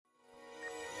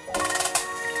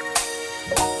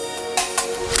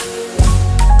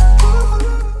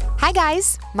Hi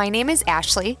guys, my name is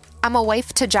Ashley. I'm a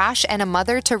wife to Josh and a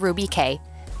mother to Ruby Kay.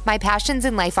 My passions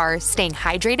in life are staying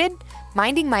hydrated,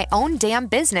 minding my own damn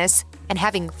business, and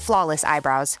having flawless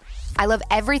eyebrows. I love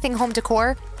everything home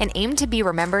decor and aim to be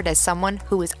remembered as someone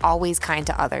who is always kind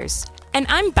to others. And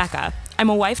I'm Becca.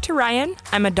 I'm a wife to Ryan,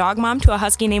 I'm a dog mom to a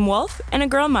husky named Wolf, and a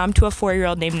girl mom to a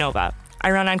 4-year-old named Nova. I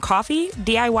run on coffee,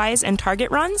 DIYs, and Target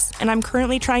runs, and I'm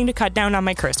currently trying to cut down on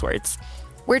my curse words.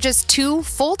 We're just two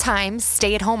full-time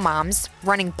stay-at-home moms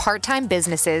running part-time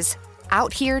businesses,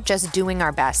 out here just doing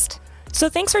our best. So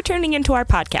thanks for tuning into our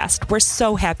podcast. We're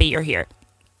so happy you're here.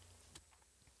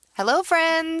 Hello,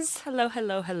 friends.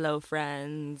 Hello,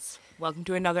 friends. Welcome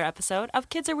to another episode of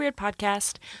Kids Are Weird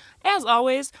Podcast. As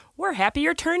always, we're happy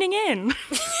you're turning in.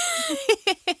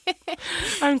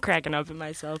 I'm cracking up at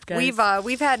myself, guys.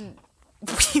 We've had...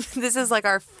 This is like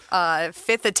our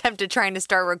fifth attempt at trying to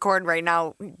start recording right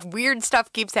now. Weird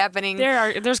stuff keeps happening.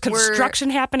 There's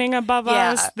construction happening above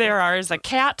us. There's a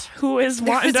cat who is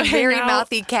wanting to hang out. There's a very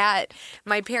mouthy cat.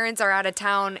 My parents are out of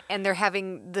town and they're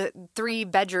having the 3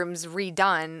 bedrooms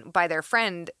redone by their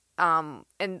friend. And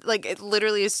like it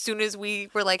literally as soon as we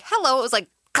were like, hello, it was like,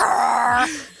 grrr!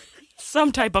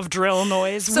 Some type of drill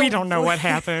noise. We don't know what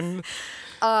happened.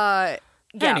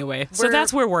 Anyway, so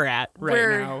that's where we're at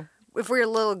right now. If we're a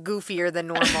little goofier than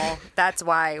normal, that's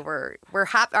why we're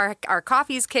hot. Our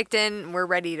coffee's kicked in. We're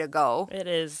ready to go. It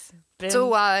is.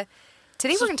 So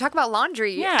today we're going to talk about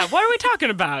laundry. Yeah, what are we talking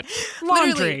about?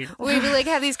 Laundry. We like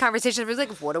have these conversations. We're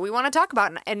like, what do we want to talk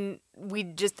about? And we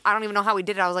just, I don't even know how we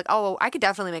did it. I was like, oh, I could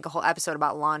definitely make a whole episode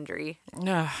about laundry. And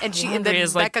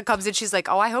then Becca comes in. She's like,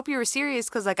 oh, I hope you were serious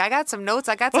because like I got some notes.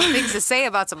 I got some things to say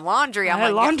about some laundry. I'm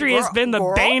like, laundry has been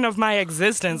the bane of my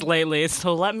existence lately.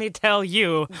 So let me tell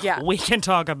you, we can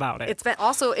talk about it.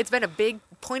 It's been a big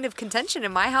point of contention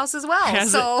in my house as well.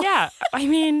 I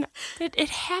mean, it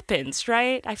happens,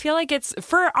 right? I feel like it's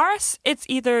for us. It's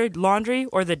either laundry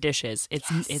or the dishes.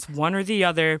 It's one or the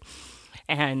other,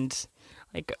 and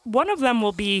like one of them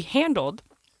will be handled,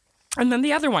 and then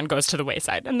the other one goes to the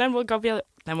wayside, and then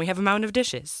then we have a mountain of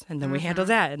dishes, and then we handle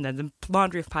that, and then the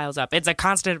laundry piles up. It's a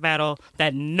constant battle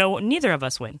that neither of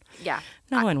us win. Yeah,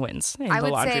 no one wins in the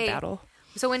laundry battle.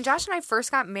 So when Josh and I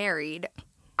first got married,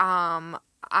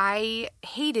 I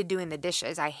hated doing the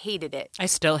dishes. I hated it. I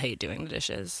still hate doing the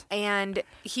dishes. And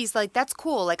he's like, that's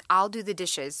cool. Like, I'll do the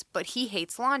dishes. But he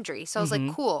hates laundry. So I was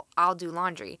like, cool, I'll do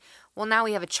laundry. Well, now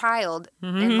we have a child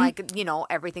and, like,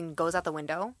 everything goes out the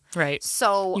window. Right.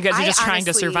 So you guys are just trying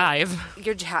to survive.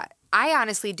 I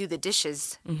honestly do the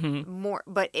dishes more.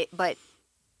 But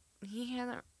he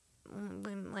hasn't.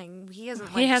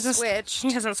 He hasn't switched.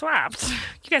 He hasn't swapped.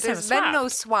 You guys haven't swapped. There's been no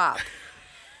swap.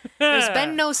 There's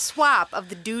been no swap of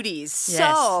the duties. Yes.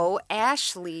 So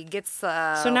Ashley gets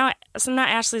So now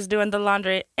Ashley's doing the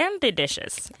laundry and the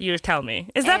dishes, you tell me.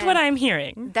 Is that what I'm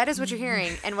hearing? That is what you're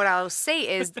hearing. And what I'll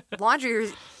say is laundry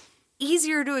is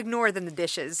easier to ignore than the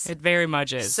dishes. It very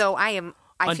much is. So I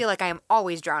feel like I am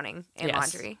always drowning in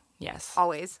laundry. Yes.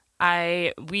 Always.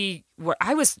 I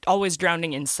was always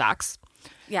drowning in socks.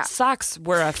 Yeah. Socks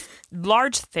were a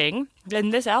large thing.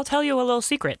 And I'll tell you a little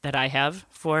secret that I have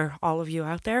for all of you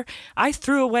out there. I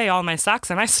threw away all my socks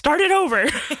and I started over.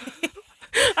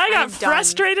 I got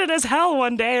frustrated as hell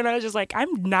one day and I was just like,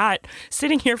 I'm not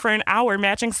sitting here for an hour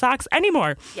matching socks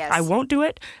anymore. Yes. I won't do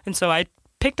it. And so I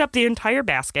picked up the entire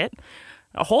basket,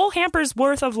 a whole hamper's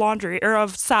worth of laundry or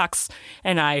of socks,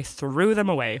 and I threw them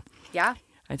away. Yeah.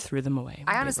 I threw them away.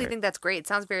 I honestly think that's great. It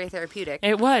sounds very therapeutic.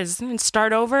 It was. And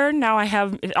start over. Now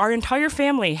our entire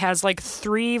family has like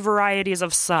 3 varieties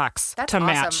of socks that's to awesome.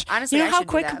 match. Honestly, you know I how should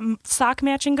quick do that. sock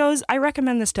matching goes? I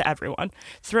recommend this to everyone.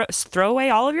 Throw away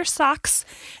all of your socks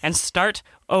and start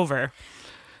over.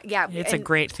 Yeah. It's a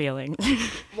great feeling.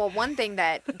 Well, one thing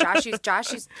that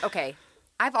Josh used, okay,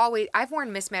 I've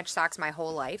worn mismatched socks my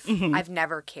whole life. I've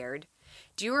never cared.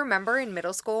 Do you remember in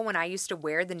middle school when I used to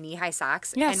wear the knee-high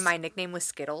socks and my nickname was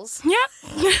Skittles? Yeah.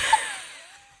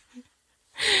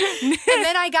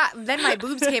 And then my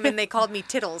boobs came and they called me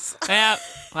Tittles. Yeah.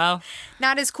 Well.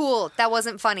 Not as cool. That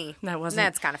wasn't funny. That wasn't.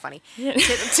 That's kind of funny.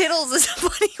 Tittles is a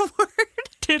funny word.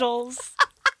 Tittles.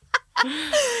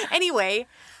 Anyway,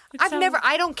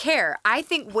 I don't care. I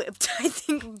think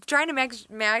trying to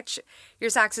match your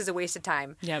socks is a waste of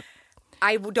time. Yep.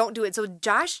 I don't do it. So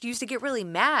Josh used to get really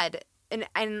mad.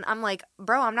 And I'm like,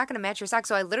 bro, I'm not going to match your socks.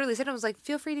 So I literally said, I was like,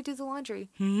 feel free to do the laundry.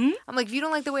 Mm-hmm. I'm like, if you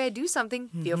don't like the way I do something,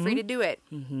 feel free to do it.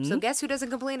 Mm-hmm. So guess who doesn't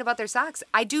complain about their socks?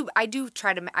 I do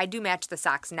match the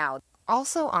socks now.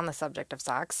 Also on the subject of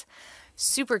socks,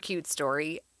 super cute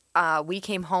story. We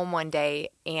came home one day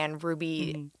and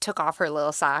Ruby took off her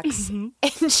little socks and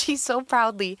she so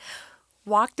proudly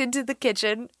walked into the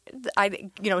kitchen.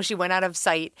 She went out of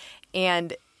sight,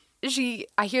 and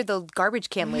I hear the garbage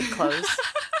can lid close.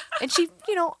 And she,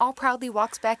 all proudly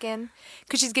walks back in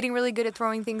because she's getting really good at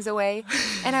throwing things away.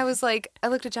 And I was like, I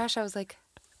looked at Josh, I was like,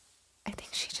 I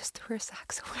think she just threw her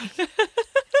socks away.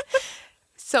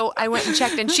 So I went and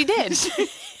checked, and she did.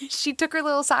 She took her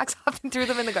little socks off and threw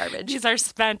them in the garbage. These are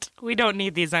spent. We don't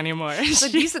need these anymore. So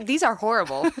these are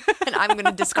horrible, and I'm going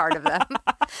to discard of them.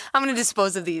 I'm going to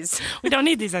dispose of these. We don't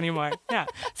need these anymore. Yeah.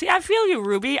 See, I feel you,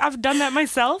 Ruby. I've done that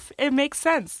myself. It makes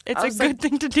sense. It's a good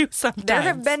thing to do sometimes. There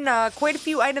have been quite a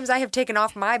few items I have taken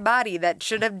off my body that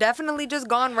should have definitely just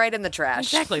gone right in the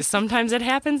trash. Exactly. Sometimes it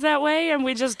happens that way, and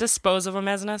we just dispose of them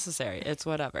as necessary. It's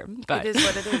whatever. But it is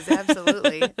what it is.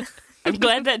 Absolutely. I'm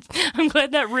glad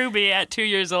that Ruby at 2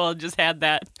 years old just had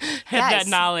that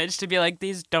knowledge to be like,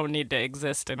 these don't need to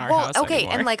exist in our house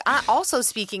anymore. And also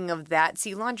speaking of that,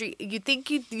 see, laundry. You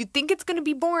think it's going to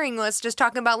be boring. Let's just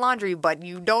talk about laundry, but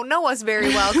you don't know us very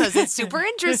well because it's super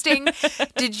interesting.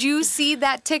 Did you see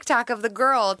that TikTok of the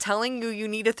girl telling you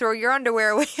need to throw your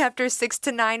underwear away after 6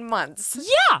 to 9 months?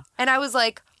 Yeah, and I was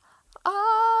like,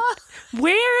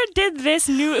 where did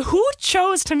who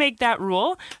chose to make that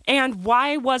rule, and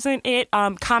why wasn't it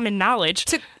common knowledge?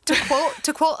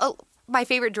 To quote my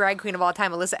favorite drag queen of all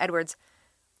time, Alyssa Edwards,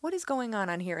 what is going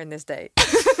on here in this day?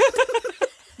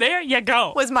 There you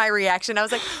go. Was my reaction. I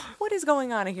was like, what is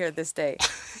going on here this day?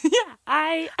 Yeah,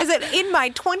 I said, in my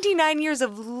 29 years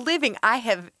of living, I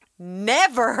have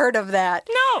never heard of that.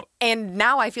 No. And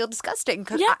now I feel disgusting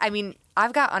because,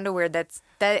 I've got underwear that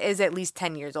is at least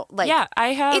 10 years old. I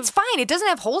have. It's fine. It doesn't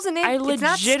have holes in it. I it's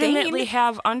not legitimately stained.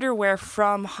 have underwear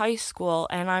from high school,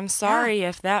 and I'm sorry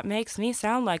if that makes me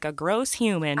sound like a gross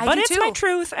human. But it's my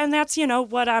truth, and that's,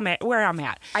 what I'm at, where I'm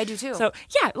at. I do too. So,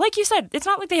 yeah, like you said, it's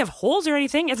not like they have holes or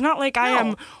anything. It's not like I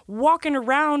am walking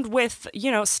around with,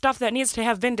 stuff that needs to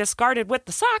have been discarded with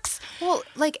the socks. Well,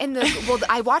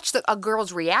 I watched a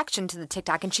girl's reaction to the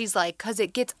TikTok, and she's like, because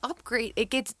it gets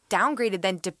downgraded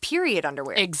then to period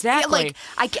underwear. Exactly.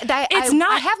 I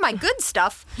have my good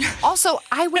stuff. Also,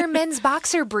 I wear men's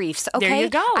boxer briefs, okay? There you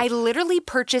go. I literally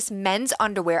purchase men's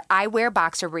underwear. I wear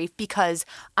boxer brief because,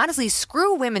 honestly,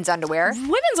 screw women's underwear.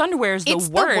 Women's underwear is the worst. It's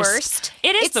the worst.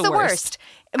 It is the worst.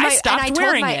 I stopped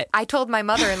wearing it. I told my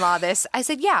mother-in-law this. I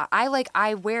said, yeah,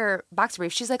 I wear boxer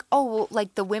briefs. She's like, oh, well,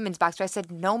 like the women's boxer. I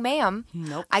said, no, ma'am.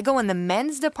 Nope. I go in the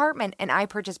men's department and I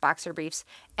purchase boxer briefs,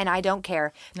 and I don't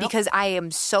care because I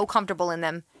am so comfortable in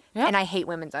them, and I hate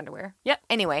women's underwear. Yep.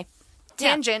 Anyway,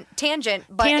 tangent,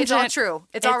 but it's all true.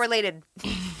 It's all related.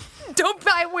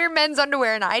 I wear men's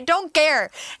underwear and I don't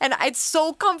care. And it's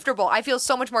so comfortable. I feel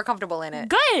so much more comfortable in it.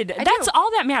 Good. That's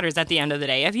all that matters at the end of the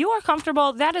day. If you are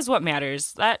comfortable, that is what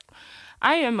matters.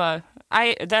 I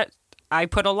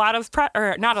put a lot of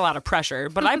not a lot of pressure,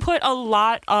 but I put a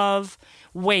lot of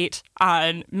weight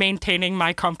on maintaining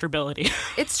my comfortability.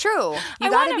 It's true.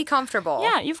 You got to be comfortable.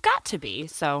 Yeah, you've got to be.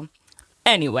 So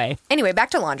anyway,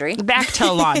 back to laundry.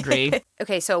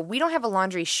 Okay, so we don't have a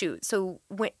laundry chute. So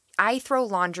when I throw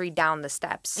laundry down the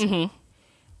steps. Mm-hmm.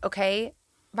 Okay?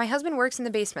 My husband works in the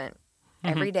basement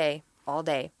every day, all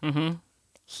day. Mm-hmm.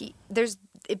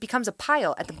 It becomes a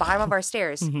pile at the bottom of our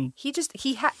stairs.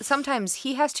 Mm-hmm. Sometimes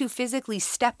he has to physically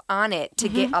step on it to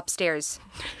get upstairs.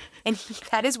 And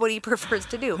that is what he prefers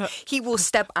to do. He will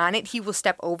step on it. He will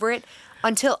step over it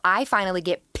until I finally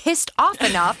get pissed off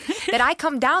enough that I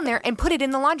come down there and put it in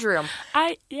the laundry room.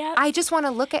 I just want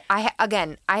to look at. I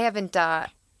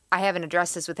haven't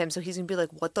addressed this with him, so he's gonna be like,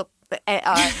 "What the?"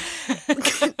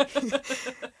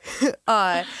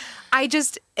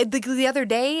 The other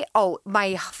day,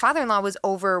 my father-in-law was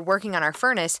over working on our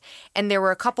furnace, and there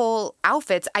were a couple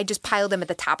outfits. I just piled them at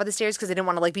the top of the stairs because I didn't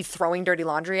want to be throwing dirty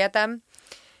laundry at them.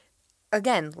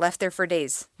 Again, left there for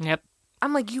days. Yep.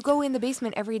 I'm like, you go in the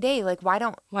basement every day. Why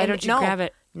don't you grab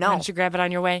it? No. Why don't you grab it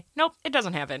on your way? Nope, it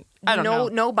doesn't happen. I don't know.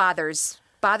 No bothers.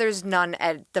 Bothers none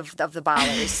of the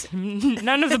bothers.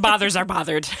 None of the bothers are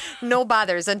bothered. No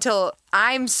bothers until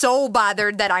I'm so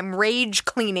bothered that I'm rage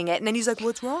cleaning it. And then he's like,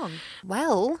 what's wrong?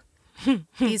 Well,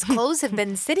 these clothes have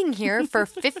been sitting here for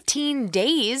 15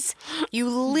 days. You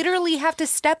literally have to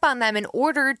step on them in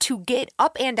order to get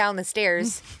up and down the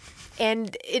stairs.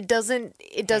 And it doesn't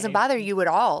bother you at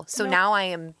all. So now I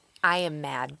am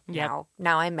mad. Yep.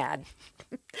 Now I'm mad.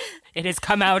 It has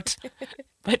come out,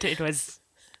 but it was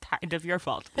kind of your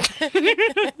fault.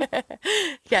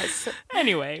 Yes.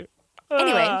 Anyway.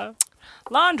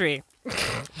 Laundry.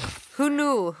 Who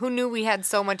knew we had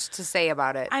so much to say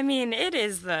about it? I mean,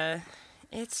 it's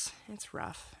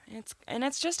rough.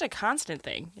 It's just a constant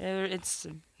thing. It's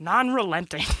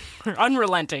non-relenting.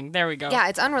 Unrelenting. There we go. Yeah,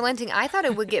 it's unrelenting. I thought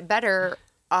it would get better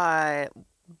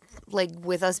like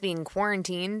with us being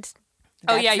quarantined.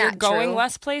 Oh, that's yeah, you're not going true.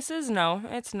 less places? No,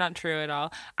 it's not true at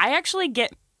all. I actually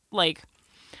get, like,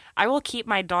 I will keep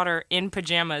my daughter in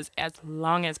pajamas as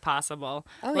long as possible.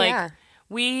 Oh, like, yeah.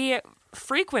 We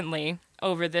frequently,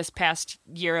 over this past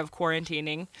year of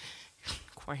quarantining,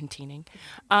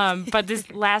 but this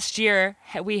last year,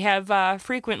 we have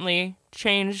frequently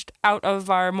changed out of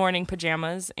our morning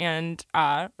pajamas and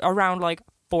around, like,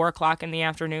 4 o'clock in the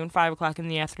afternoon, 5 o'clock in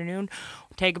the afternoon,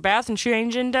 take a bath and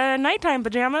change into nighttime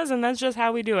pajamas, and that's just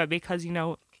how we do it. Because, you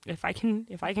know, if I can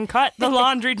cut the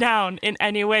laundry down in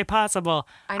any way possible,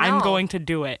 I'm know. going to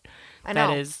do it. I know.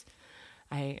 That is,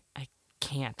 I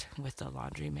can't with the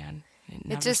laundry, man. It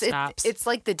never It's just stops. it's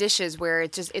like the dishes where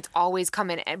it's always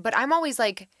coming. But I'm always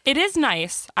like, It is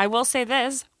nice. I will say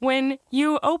this: when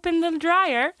you open the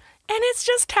dryer and it's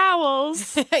just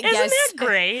towels, isn't Yes. it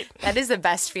great? that is the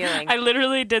best feeling. I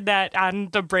literally did that on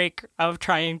the break of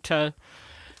trying to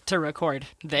record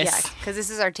this. Yeah, because this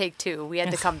is our take 2. We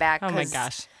had to come back. Oh my 'cause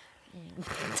gosh,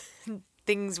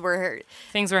 things were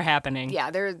things were happening.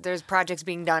 there's projects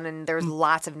being done and there's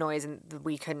lots of noise and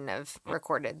we couldn't have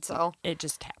recorded. So It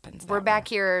just happens. we're back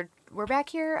here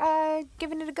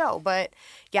giving it a go. But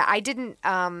yeah, I didn't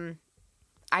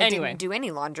Anyway. didn't do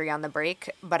any laundry on the break,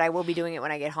 but I will be doing it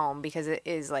when I get home because it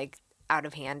is like out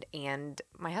of hand and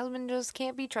my husband just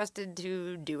can't be trusted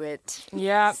to do it.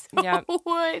 Yeah, yeah.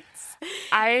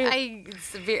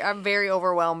 I'm very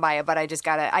overwhelmed by it, but I just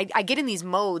gotta. I get in these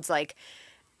modes like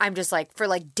I'm just like for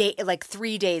like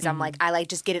 3 days. I'm like I like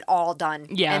just get it all done.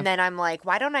 Yeah. and then I'm like,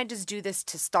 why don't I just do this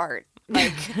to start?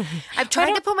 Like I've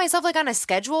tried to put myself like on a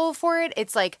schedule for it.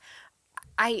 It's like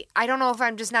I don't know if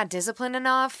I'm just not disciplined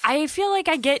enough. I feel like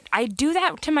I do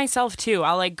that to myself too.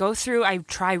 I'll like go through, I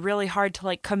try really hard to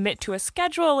like commit to a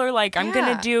schedule or like I'm going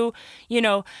Yeah. to do, you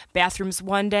know, bathrooms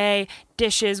one day,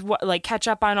 dishes, like catch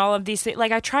up on all of these things.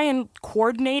 Like I try and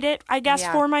coordinate it, I guess,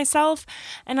 Yeah. for myself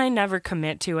and I never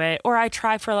commit to it. Or I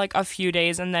try for like a few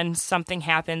days and then something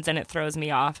happens and it throws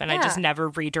me off and I just Yeah. never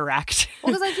redirect.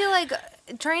 Well, because I feel like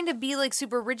trying to be like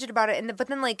super rigid about it, but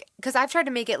then like because I've tried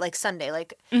to make it like Sunday,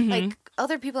 like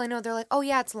other people I know, they're like, oh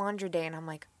yeah, it's laundry day, and I'm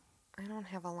like, I don't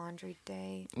have a laundry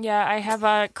day. Yeah, I have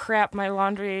a crap. My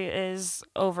laundry is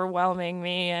overwhelming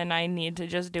me and I need to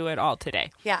just do it all today.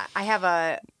 Yeah, I have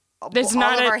There's all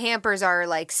not of a- our hampers are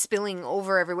like spilling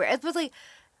over everywhere. It's like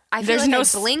I feel There's like no I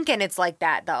s- blink and it's like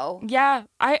that though. Yeah,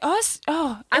 I'm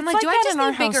I'm like, do I just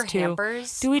need bigger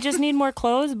hampers? Do we just need more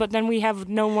clothes? But then we have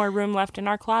no more room left in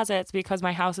our closets because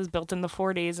my house is built in the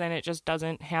 40s and it just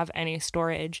doesn't have any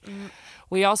storage.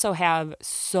 We also have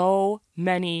so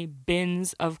many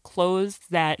bins of clothes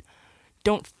that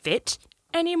don't fit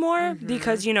anymore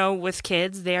because, you know, with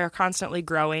kids, they are constantly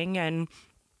growing and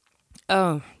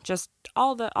just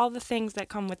all the things that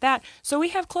come with that. So we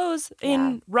have clothes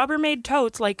in Rubbermaid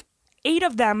totes, like 8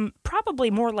 of them, probably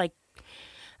more like,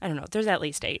 I don't know, there's at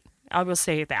least 8. I will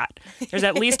say that. There's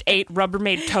at least 8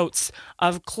 Rubbermaid totes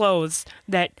of clothes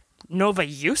that Nova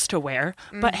used to wear,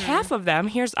 but half of them,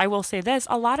 I will say this,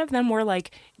 a lot of them were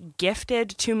like gifted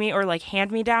to me or like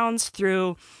hand-me-downs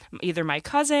through either my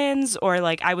cousins or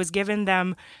like I was given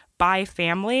them by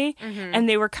family and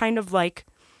they were kind of like,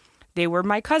 they were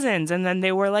my cousins and then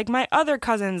they were like my other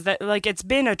cousins that like it's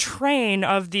been a train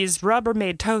of these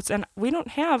Rubbermaid totes and we don't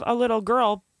have a little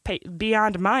girl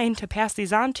beyond mine to pass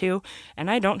these on to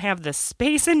and I don't have the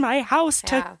space in my house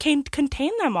to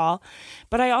contain them all.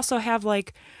 But I also have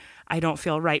like I don't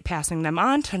feel right passing them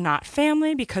on to not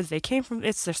family because they came from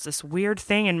it's just this weird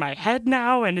thing in my head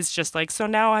now and it's just like so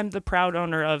now I'm the proud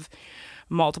owner of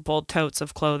multiple totes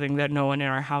of clothing that no one in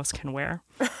our house can wear.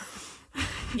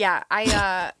 Yeah,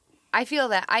 I feel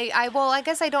that. I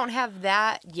guess I don't have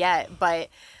that yet, but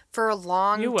for a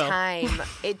long You will. time,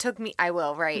 it took me. I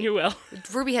will, right? You will.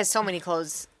 Ruby has so many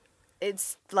clothes.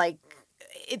 It's like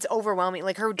it's overwhelming.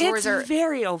 Like her drawers are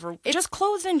very just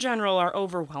clothes in general are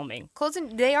overwhelming. clothes.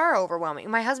 They are overwhelming.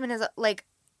 My husband has like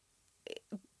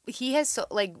he has so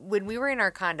like when we were in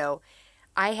our condo,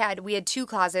 we had 2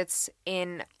 closets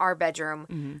in our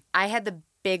bedroom. I had the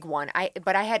big one. I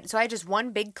had just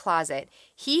one big closet.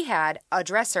 He had a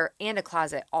dresser and a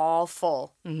closet all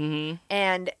full.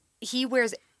 And he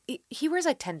wears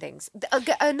like 10 things.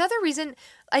 Another reason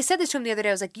I said this to him the other day,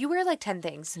 I was like, you wear like 10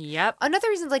 things. Yep. Another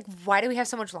reason is like, why do we have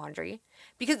so much laundry?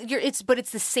 Because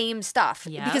it's the same stuff.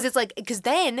 Yep. Because it's like, because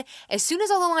then as soon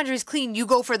as all the laundry is clean, you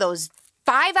go for those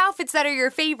 5 outfits that are your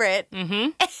favorite.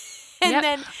 And Yep.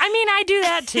 then I mean, I do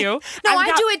that too. No, I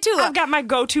do it too. I've got my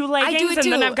go-to leggings, it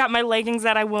and then too. I've got my leggings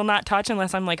that I will not touch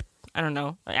unless I'm like, I don't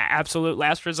know, absolute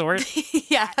last resort.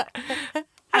 yeah.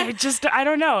 I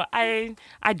don't know. I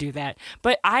do that.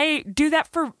 But I do that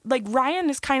for, like, Ryan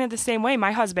is kind of the same way.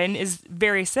 My husband is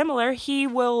very similar. He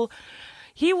has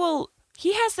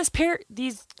a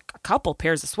couple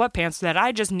pairs of sweatpants that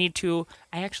I just need to,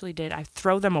 I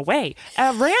throw them away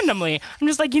randomly. I'm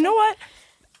just like, you know what?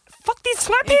 Fuck these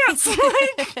sweatpants.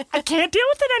 Like, I can't deal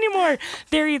with it anymore.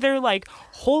 They're either like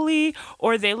holy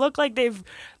or they look like they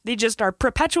just are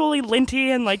perpetually linty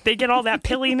and like they get all that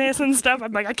pilliness and stuff.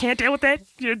 I'm like, I can't deal with it.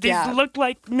 These look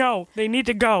like, no, they need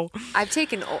to go. This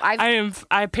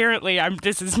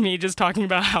is me just talking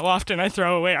about how often I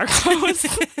throw away our clothes.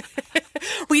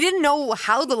 We didn't know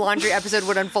how the laundry episode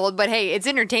would unfold, but hey, it's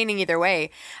entertaining either way.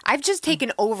 I've just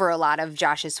taken over a lot of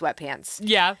Josh's sweatpants.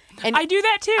 Yeah, and I do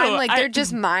that too. I'm like, they're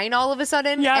just mine all of a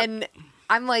sudden. Yeah. And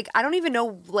I'm like, I don't even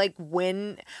know like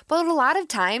when, but a lot of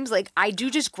times, like I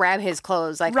do just grab his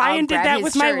clothes. Like Ryan did that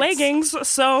with my leggings,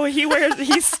 so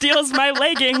he steals my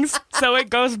leggings, so it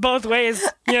goes both ways,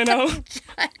 you know.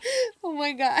 Oh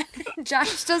my God,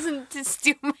 Josh doesn't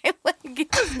steal my leggings.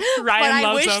 Ryan but I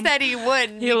loves wish them. that he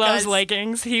would. He loves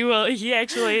leggings. He will. He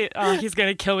actually. He's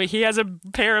gonna kill me. He has a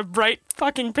pair of bright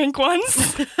fucking pink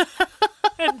ones.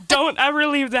 Don't ever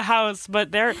leave the house,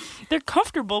 but they're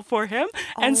comfortable for him,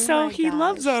 and so he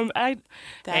loves them. That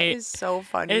is so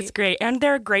funny. It's great, and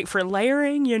they're great for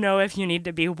layering. You know, if you need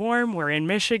to be warm, we're in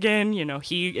Michigan. You know,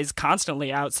 he is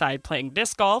constantly outside playing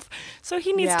disc golf, so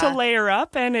he needs to layer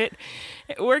up, and it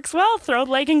works well. Throw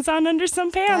leggings on under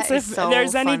some pants. If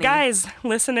there's any guys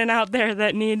listening out there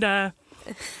that need to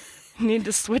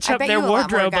switch up their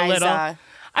wardrobe a little.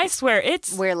 I swear,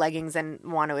 wear leggings and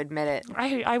want to admit it.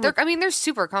 They're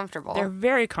super comfortable. They're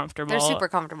very comfortable. They're super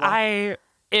comfortable. Hey,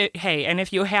 and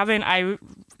if you haven't, I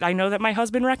know that my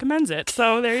husband recommends it.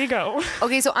 So there you go.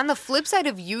 Okay, so on the flip side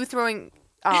of you throwing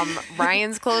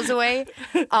Ryan's clothes away,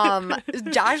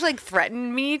 Josh like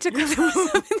threatened me to throw some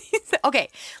of these. Okay,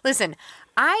 listen,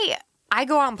 I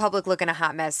go out in public looking a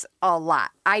hot mess a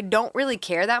lot. I don't really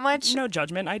care that much. No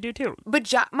judgment. I do too.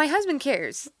 But my husband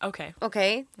cares. Okay.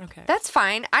 Okay. That's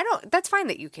fine. That's fine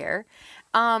that you care.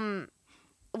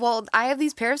 Well, I have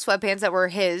these pair of sweatpants that were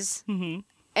his. Mm-hmm.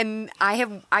 And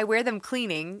I wear them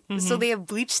cleaning, so they have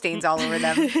bleach stains all over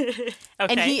them. Okay.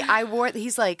 And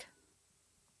he's like,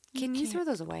 "Can you throw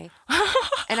those away?"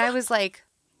 And I was like,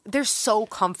 they're so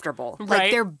comfortable. Right.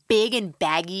 Like, they're big and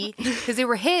baggy because they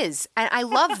were his. And I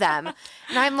love them.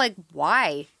 And I'm like,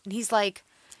 why? And he's like,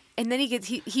 and then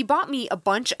he bought me a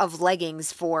bunch of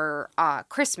leggings for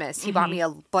Christmas. He bought me a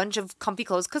bunch of comfy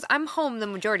clothes because I'm home the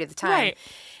majority of the time. Right.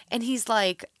 And he's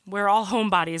like, we're all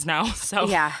homebodies now. So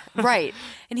yeah, right.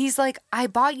 And he's like, I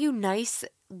bought you nice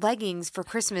leggings for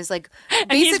Christmas, like,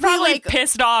 and he's probably like,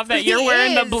 pissed off that you're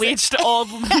wearing the bleached old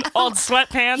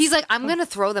sweatpants. He's like, I'm gonna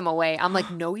throw them away. I'm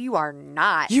like, no, you are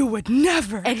not. You would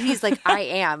never. And he's like, I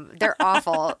am. They're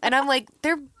awful. And I'm like,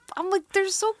 they're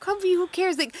so comfy. Who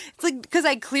cares? Like, it's like, because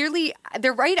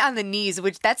they're right on the knees,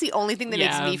 which that's the only thing that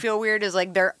makes me feel weird is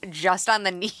like they're just on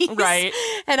the knees, right?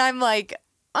 And I'm like,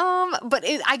 but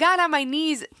I got on my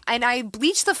knees and I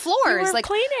bleached the floors. You were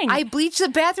cleaning. I bleached the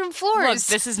bathroom floors. Look,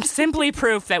 this is simply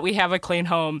proof that we have a clean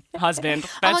home, husband.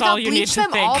 That's all you need to think.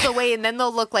 I'll bleach them all the way, and then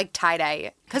they'll look like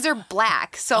tie-dye because they're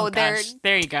black. So there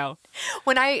you go.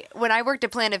 When I worked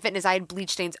at Planet Fitness, I had bleach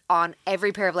stains on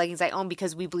every pair of leggings I owned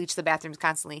because we bleach the bathrooms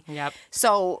constantly. Yep.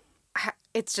 So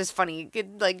it's just funny,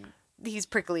 he's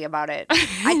prickly about it.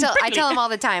 I tell him all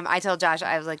the time. I tell Josh,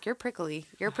 I was like, you're prickly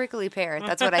pair.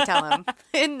 That's what I tell him.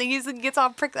 And he gets all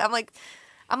prickly. I'm like,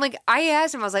 I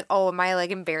asked him, I was like, oh, am I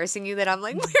like embarrassing you that I'm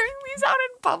like wearing these out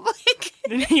in public?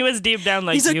 And he was deep down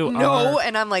like, he's like, you no. are.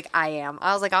 And I'm like, I am.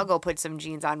 I was like, I'll go put some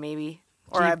jeans on maybe.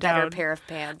 Or a better pair of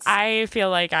pants. I feel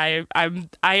like I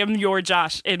am your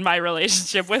Josh in my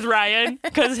relationship with Ryan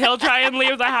because he'll try and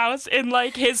leave the house in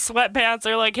like his sweatpants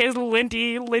or like his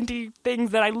linty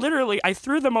things that I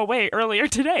threw them away earlier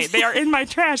today. They are in my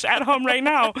trash at home right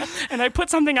now, and I put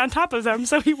something on top of them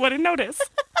so he wouldn't notice.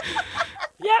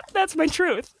 Yep, that's my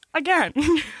truth again.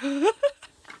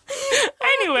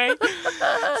 Anyway,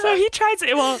 so he tries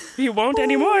to, well, he won't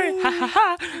anymore,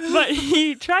 but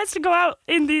he tries to go out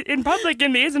in public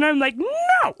in these, and I'm like,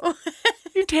 no,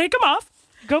 you take them off,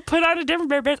 go put on a different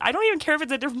pair of pants. I don't even care if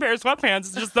it's a different pair of sweatpants.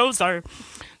 It's just those are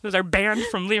banned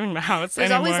from leaving the house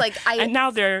anymore. And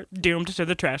now they're doomed to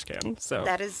the trash can. So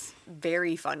that is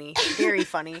very funny, very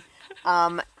funny.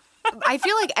 I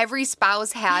feel like every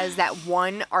spouse has that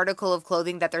one article of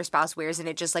clothing that their spouse wears, and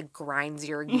it just like grinds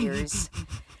your gears.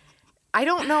 I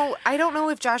don't know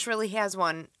if Josh really has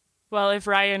one. Well, if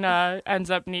Ryan ends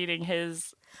up needing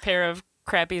his pair of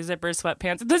crappy zipper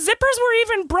sweatpants. The zippers were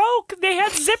even broke. They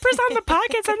had zippers on the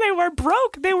pockets and they were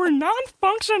broke. They were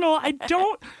non-functional. I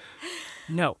don't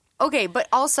know. Okay, but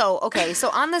also, so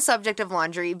on the subject of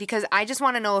laundry, because I just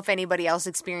want to know if anybody else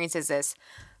experiences this,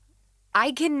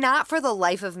 I cannot for the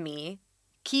life of me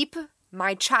keep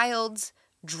my child's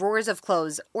drawers of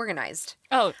clothes organized.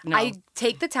 Oh, no. I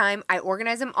take the time, I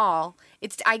organize them all.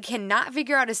 I cannot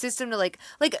figure out a system to like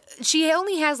she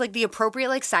only has like the appropriate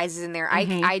like sizes in there.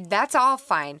 I that's all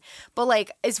fine. But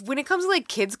like when it comes to like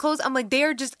kids' clothes, I'm like they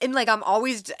are just and like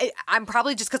I'm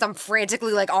probably just because I'm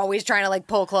frantically like always trying to like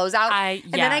pull clothes out.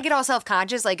 And then I get all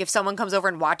self-conscious like if someone comes over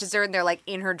and watches her and they're like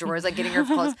in her drawers like getting her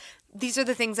clothes. These are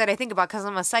the things that I think about because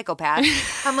I'm a psychopath.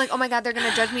 I'm like, oh my God, they're going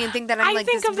to judge me and think that I'm like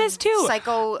think of this too.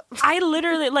 Psycho. I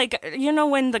literally, like, you know,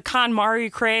 when the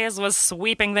KonMari craze was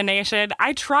sweeping the nation,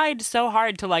 I tried so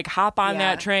hard to like hop on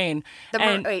that train.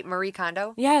 Marie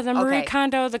Kondo? Yeah, the Marie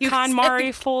Kondo, the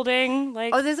KonMari folding.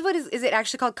 Like, oh, this is what is it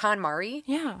actually called KonMari?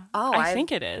 Yeah. Oh, I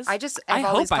think it is. I've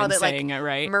always hope called I'm it like saying it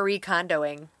right. Marie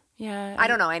Kondoing. Yeah. I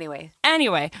don't know, anyway.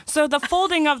 Anyway, so the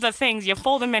folding of the things, you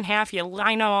fold them in half, you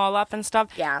line them all up and stuff.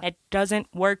 Yeah. It doesn't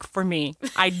work for me.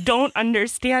 I don't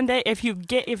understand it. If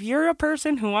you're a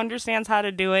person who understands how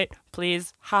to do it,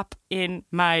 please hop in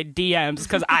my DMs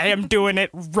because I am doing it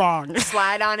wrong.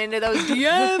 Slide on into those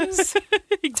DMs.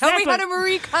 Exactly. Tell me how to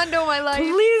Marie Kondo my life.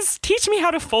 Please teach me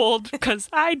how to fold because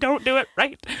I don't do it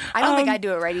right. I don't think I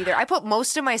do it right either. I put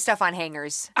most of my stuff on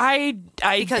hangers. I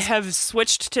have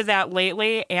switched to that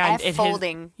lately, and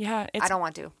folding. I don't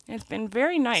want to. It's been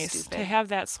very nice to have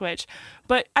that switch,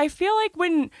 but I feel like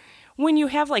when you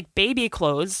have like baby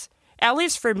clothes, at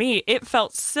least for me, it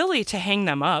felt silly to hang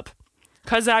them up.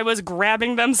 Because I was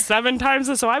grabbing them 7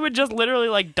 times, so I would just literally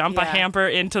like dump a hamper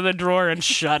into the drawer and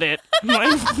shut it. I'm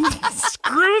like,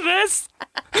 screw this.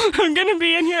 I'm going to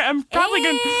be in here. I'm probably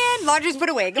going to... laundry's put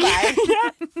away. Goodbye.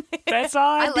 That's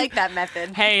all I like that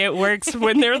method. Hey, it works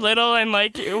when they're little and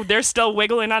like they're still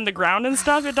wiggling on the ground and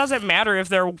stuff. It doesn't matter if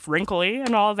they're wrinkly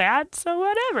and all that, so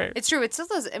whatever. It's true. It still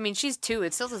does. I mean, she's 2.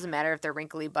 It still doesn't matter if they're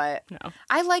wrinkly, but no.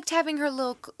 I liked having her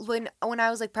little... When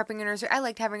I was like prepping her nursery, I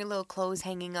liked having her little clothes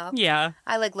hanging up. Yeah.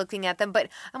 I like looking at them, but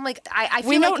I'm like, I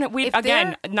feel like...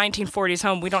 Again, 1940s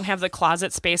home, we don't have the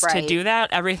closet space to do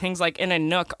that. Everything's like in a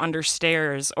nook under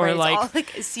stairs or like... It's all like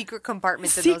secret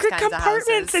compartments in those kinds secret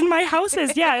compartments in my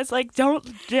houses. Yeah, it's like,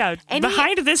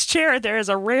 behind this chair, there is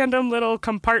a random little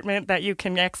compartment that you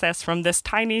can access from this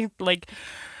tiny, like...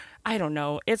 I don't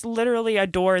know. It's literally a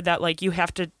door that like you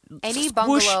have to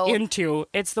swoosh into.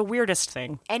 It's the weirdest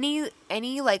thing. Any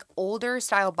like older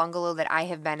style bungalow that I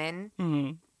have been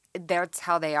in, that's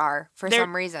how they are for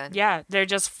some reason. Yeah, they're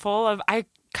just full of.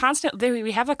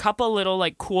 We have a couple little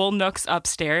like cool nooks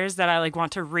upstairs that I like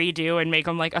want to redo and make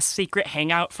them like a secret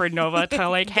hangout for Nova to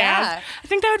like have. I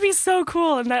think that would be so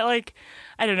cool, and that like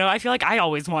I don't know. I feel like I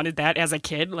always wanted that as a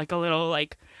kid, like a little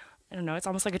like. I don't know. It's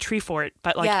almost like a tree fort,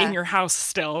 but like in your house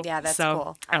still. Yeah, that's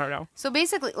cool. I don't know. So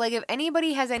basically, like if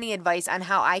anybody has any advice on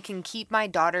how I can keep my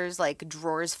daughter's like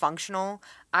drawers functional,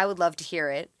 I would love to hear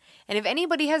it. And if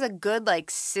anybody has a good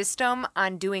like system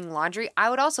on doing laundry, I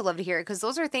would also love to hear it because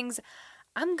those are things.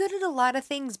 I'm good at a lot of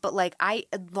things, but like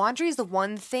laundry is the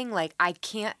one thing like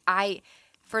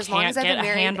for as long as I've been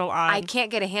married, I can't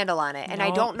get a handle on it. And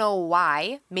I don't know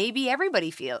why. Maybe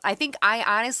everybody feels. I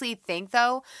honestly think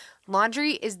though.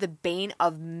 Laundry is the bane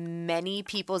of many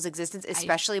people's existence,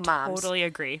 especially moms. Totally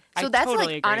agree. So that's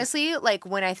like honestly, like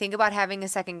when I think about having a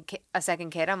second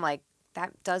kid, I'm like,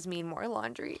 that does mean more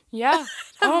laundry. Yeah.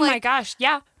 Oh my gosh.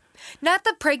 Yeah. Not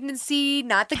the pregnancy,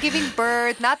 not the giving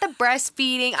birth, not the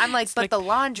breastfeeding. I'm like, but the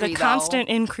laundry, the constant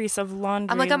increase of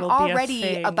laundry. I'm like, I'm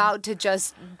already about to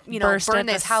just burn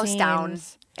this house down.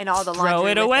 And all the laundry. Throw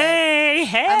it away.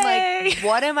 Hey. I'm like,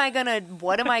 what am I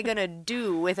gonna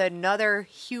do with another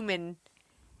human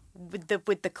with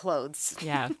the clothes?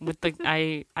 Yeah,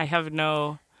 I have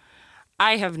no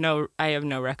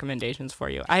recommendations for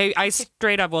you. I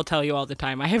straight up will tell you all the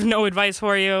time. I have no advice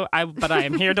for you. But I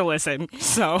am here to listen.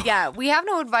 So yeah, we have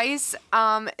no advice,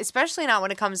 especially not when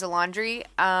it comes to laundry,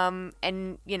 and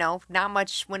not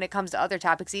much when it comes to other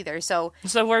topics either. So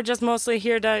we're just mostly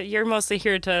here to. You're mostly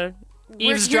here to.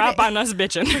 Eavesdrop on us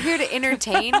bitching. We're here to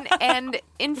entertain and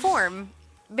inform,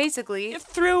 basically.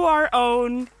 Through our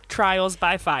own trials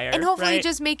by fire. And hopefully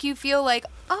just make you feel like,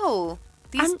 oh,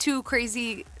 these two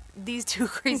crazy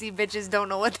bitches don't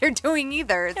know what they're doing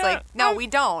either. It's we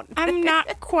don't. I'm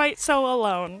not quite so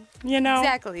alone,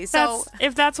 Exactly. So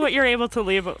if that's what you're able to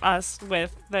leave us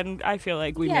with, then I feel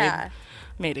like we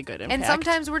made a good impact. And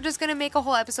sometimes we're just going to make a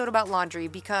whole episode about laundry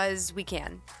because we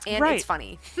can. And it's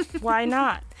funny. Why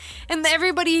not? And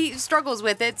everybody struggles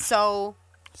with it, so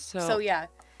So yeah.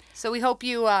 So we hope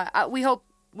you we hope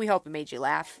it made you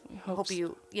laugh. Hope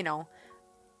you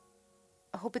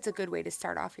I hope it's a good way to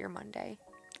start off your Monday.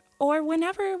 Or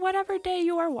whatever day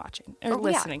you are watching or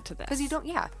listening to this. Because you don't,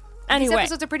 Anyway. These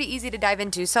episodes are pretty easy to dive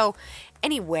into. So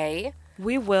anyway.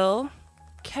 We will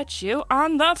catch you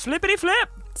on the flippity flip.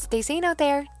 Stay sane out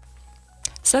there.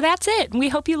 So that's it. We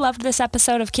hope you loved this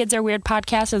episode of Kids Are Weird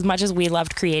podcast as much as we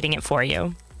loved creating it for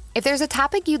you. If there's a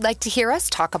topic you'd like to hear us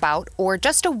talk about or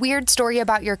just a weird story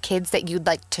about your kids that you'd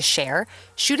like to share,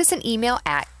 shoot us an email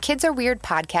at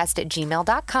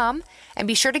kidsareweirdpodcast@gmail.com and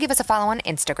be sure to give us a follow on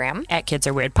Instagram at Kids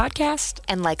Are Weird Podcast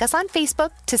and like us on Facebook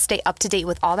to stay up to date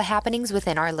with all the happenings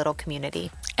within our little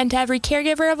community. And to every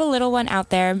caregiver of a little one out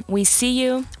there, we see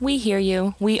you, we hear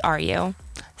you, we are you.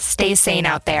 Stay sane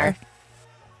out there.